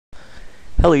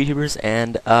Hello YouTubers,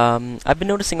 and I've been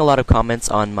noticing a lot of comments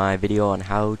on my video on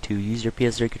how to use your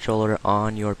PS3 controller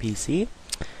on your PC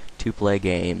to play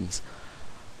games.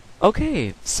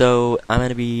 Okay, so I'm going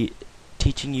to be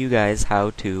teaching you guys how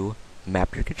to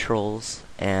map your controls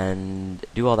and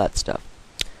do all that stuff.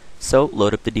 So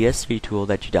load up the DS3 tool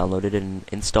that you downloaded and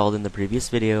installed in the previous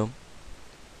video.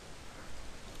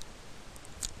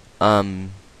 Then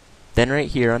right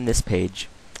here on this page,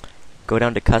 go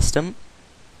down to Custom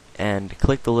and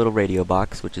click the little radio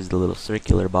box, which is the little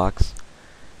circular box,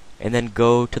 and then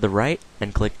go to the right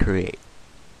and click Create.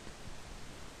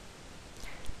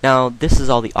 Now this is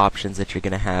all the options that you're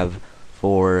gonna have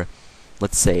for,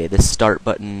 let's say, the start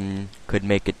button could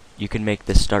make it. You can make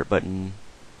the start button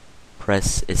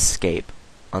press Escape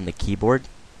on the keyboard,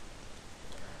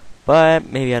 but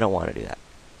maybe I don't want to do that.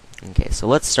 Okay, so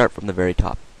let's start from the very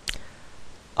top.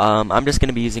 I'm just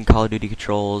gonna be using Call of Duty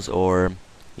controls, or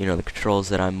the controls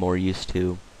that I'm more used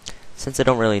to, since I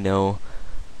don't really know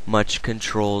much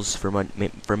controls for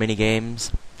many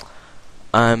games.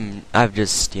 I've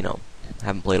just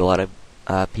haven't played a lot of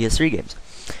PS3 games.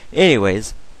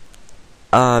 Anyways,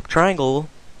 triangle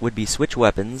would be switch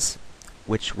weapons,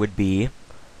 which would be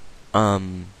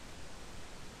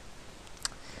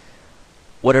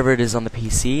whatever it is on the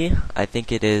PC. I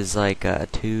think it is like a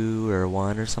 2 or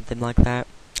 1 or something like that.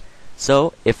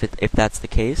 So if that's the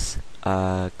case,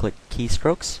 click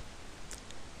keystrokes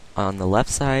on the left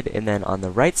side, and then on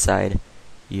the right side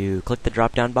you click the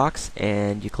drop down box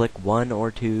and you click 1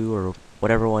 or 2 or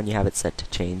whatever one you have it set to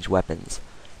change weapons.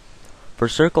 For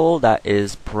circle, that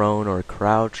is prone or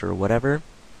crouch or whatever.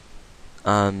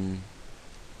 You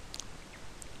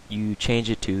change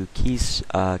it to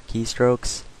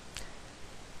keystrokes,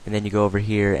 and then you go over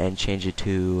here and change it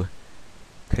to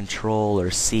Control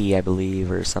or C, I believe,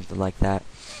 or something like that,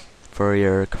 for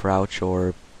your crouch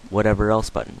or whatever else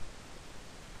button.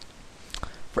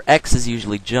 For X is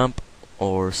usually jump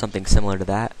or something similar to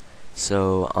that.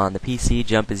 So on the PC,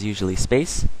 jump is usually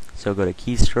space. So go to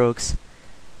keystrokes,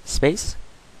 space.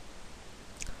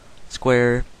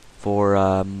 Square for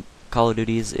Call of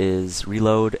Duties is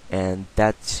reload, and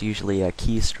that's usually a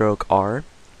keystroke R.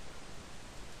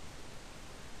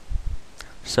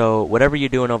 So whatever you're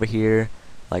doing over here,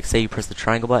 like say you press the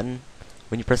triangle button,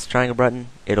 when you press the triangle button,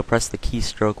 it'll press the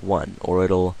keystroke 1, or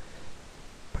it'll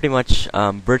pretty much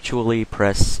virtually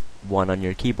press 1 on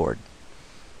your keyboard.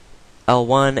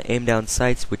 L1, aim down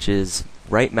sights, which is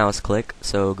right mouse click,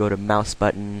 so go to mouse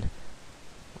button,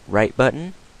 right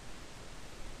button.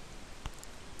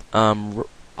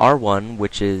 R1,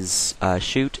 which is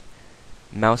shoot,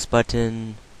 mouse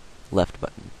button, left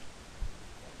button.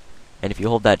 And if you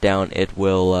hold that down, it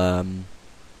will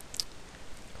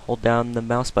hold down the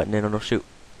mouse button and it'll shoot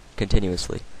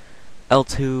continuously.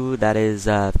 L2, that is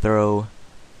throw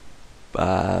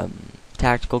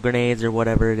tactical grenades or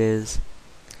whatever it is,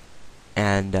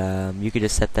 and you could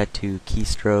just set that to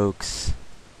keystrokes.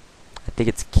 I think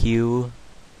it's Q.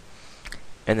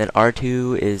 And then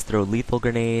R2 is throw lethal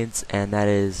grenades, and that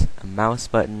is a mouse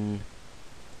button,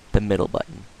 the middle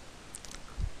button,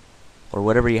 or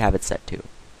whatever you have it set to.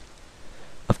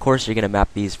 Of course, you're going to map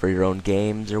these for your own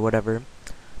games or whatever,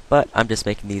 but I'm just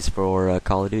making these for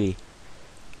Call of Duty.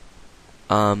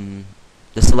 The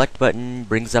select button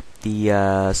brings up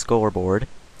the scoreboard,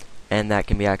 and that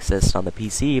can be accessed on the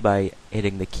PC by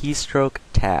hitting the keystroke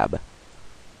tab.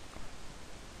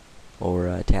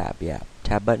 Or tab, yeah,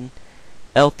 tab button.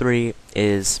 L3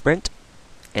 is sprint,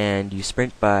 and you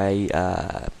sprint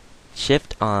by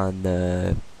shift on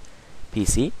the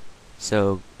PC.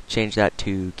 So change that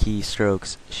to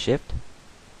keystrokes shift,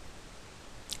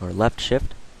 or left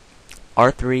shift.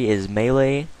 R3 is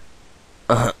melee.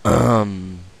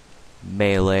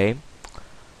 Melee.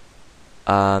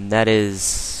 That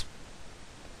is,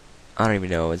 I don't even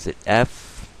know, is it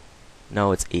F?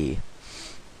 No, it's E.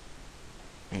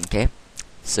 Okay,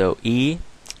 so E,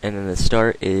 and then the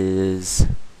start is,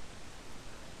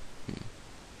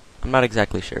 I'm not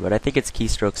exactly sure, but I think it's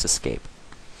keystrokes escape.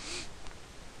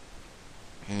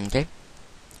 Okay,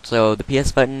 so the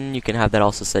PS button, you can have that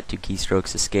also set to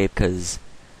keystrokes escape, because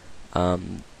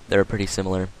they're pretty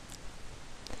similar.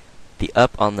 The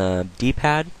up on the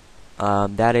D-pad,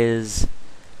 that is,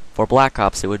 for Black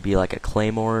Ops, it would be like a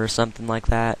claymore or something like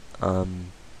that. I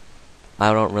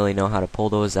don't really know how to pull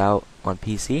those out on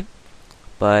PC,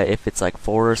 but if it's like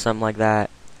 4 or something like that,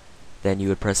 then you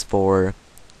would press 4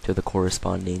 to the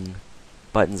corresponding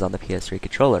buttons on the PS3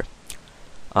 controller.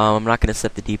 I'm not going to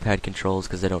set the D-pad controls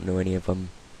because I don't know any of them.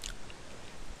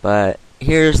 But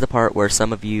here's the part where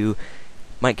some of you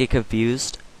might get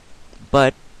confused,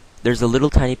 but there's a little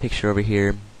tiny picture over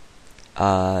here.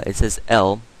 It says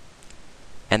L,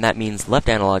 and that means left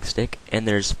analog stick, and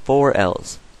there's 4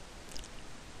 L's.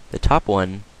 The top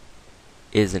one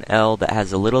is an L that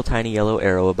has a little tiny yellow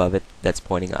arrow above it that's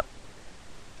pointing up.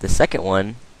 The second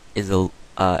one is a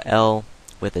L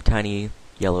with a tiny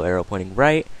yellow arrow pointing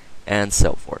right, and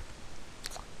so forth.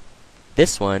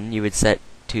 This one you would set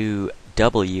to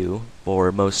W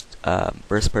for most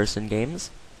first-person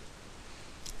games.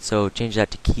 So change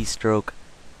that to keystroke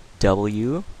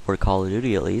W for Call of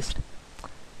Duty at least.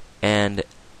 And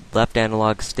left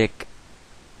analog stick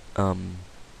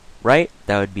right,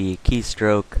 that would be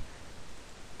keystroke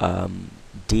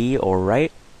D or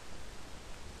right.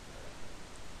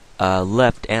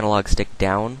 Left analog stick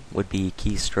down would be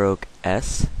keystroke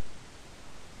S.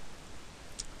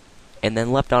 And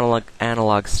then left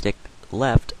analog stick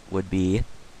left would be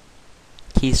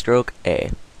keystroke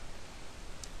A.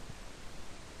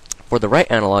 For the right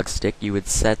analog stick, you would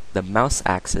set the mouse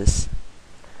axis,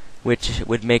 which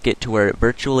would make it to where it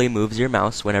virtually moves your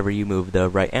mouse whenever you move the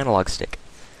right analog stick.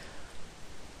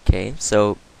 Okay,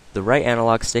 so the right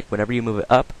analog stick, whenever you move it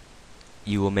up,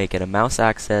 you will make it a mouse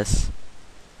axis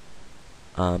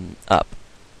up.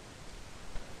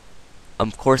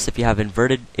 Of course, if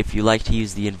you like to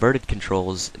use the inverted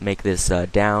controls, make this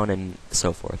down and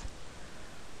so forth.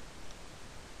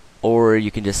 Or you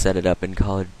can just set it up in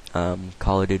Call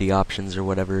of Duty options or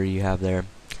whatever you have there.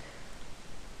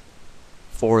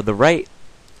 For the right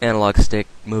analog stick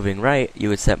moving right, you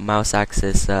would set mouse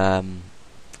axis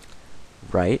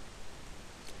right.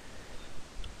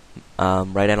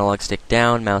 Right analog stick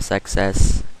down, mouse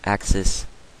axis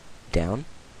down.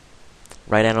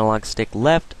 Right analog stick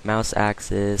left, mouse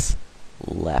axis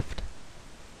left.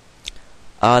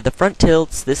 The front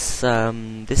tilts, this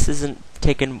isn't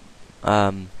taken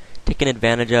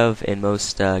advantage of in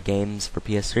most games for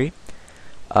PS3.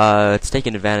 It's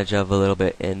taken advantage of a little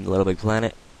bit in Little Big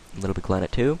Planet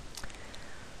 2.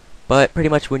 But pretty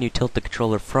much when you tilt the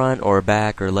controller front or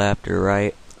back or left or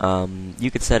right,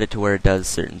 you could set it to where it does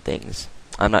certain things.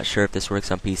 I'm not sure if this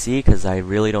works on PC because I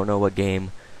really don't know what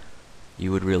game you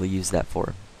would really use that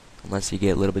for, unless you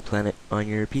get Little Big Planet on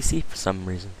your PC for some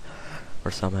reason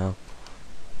or somehow.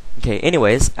 Okay,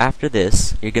 anyways, after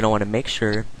this, you're going to want to make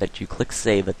sure that you click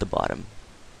save at the bottom.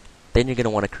 Then you're going to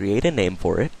want to create a name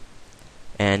for it.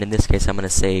 And in this case, I'm going to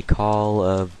say Call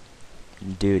of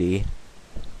Duty.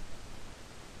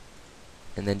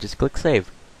 And then just click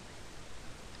save.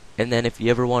 And then if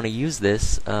you ever want to use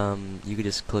this, you can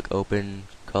just click open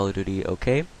Call of Duty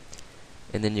OK.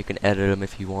 And then you can edit them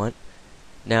if you want.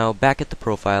 Now, back at the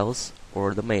profiles,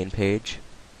 or the main page,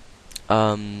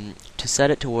 to set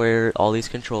it to where all these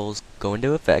controls go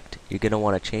into effect, you're going to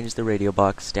want to change the radio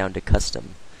box down to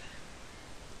custom.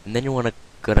 And then you're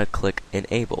gonna click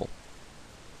enable.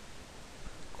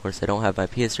 Of course, I don't have my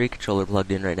PS3 controller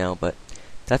plugged in right now, but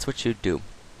that's what you'd do.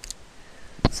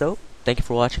 So, thank you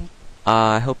for watching.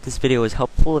 I hope this video was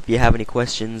helpful. If you have any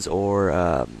questions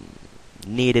or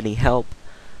need any help,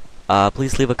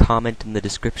 please leave a comment in the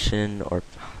description, or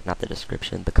not the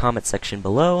description, the comment section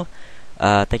below.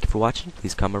 Thank you for watching.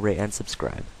 Please comment, rate, and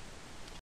subscribe.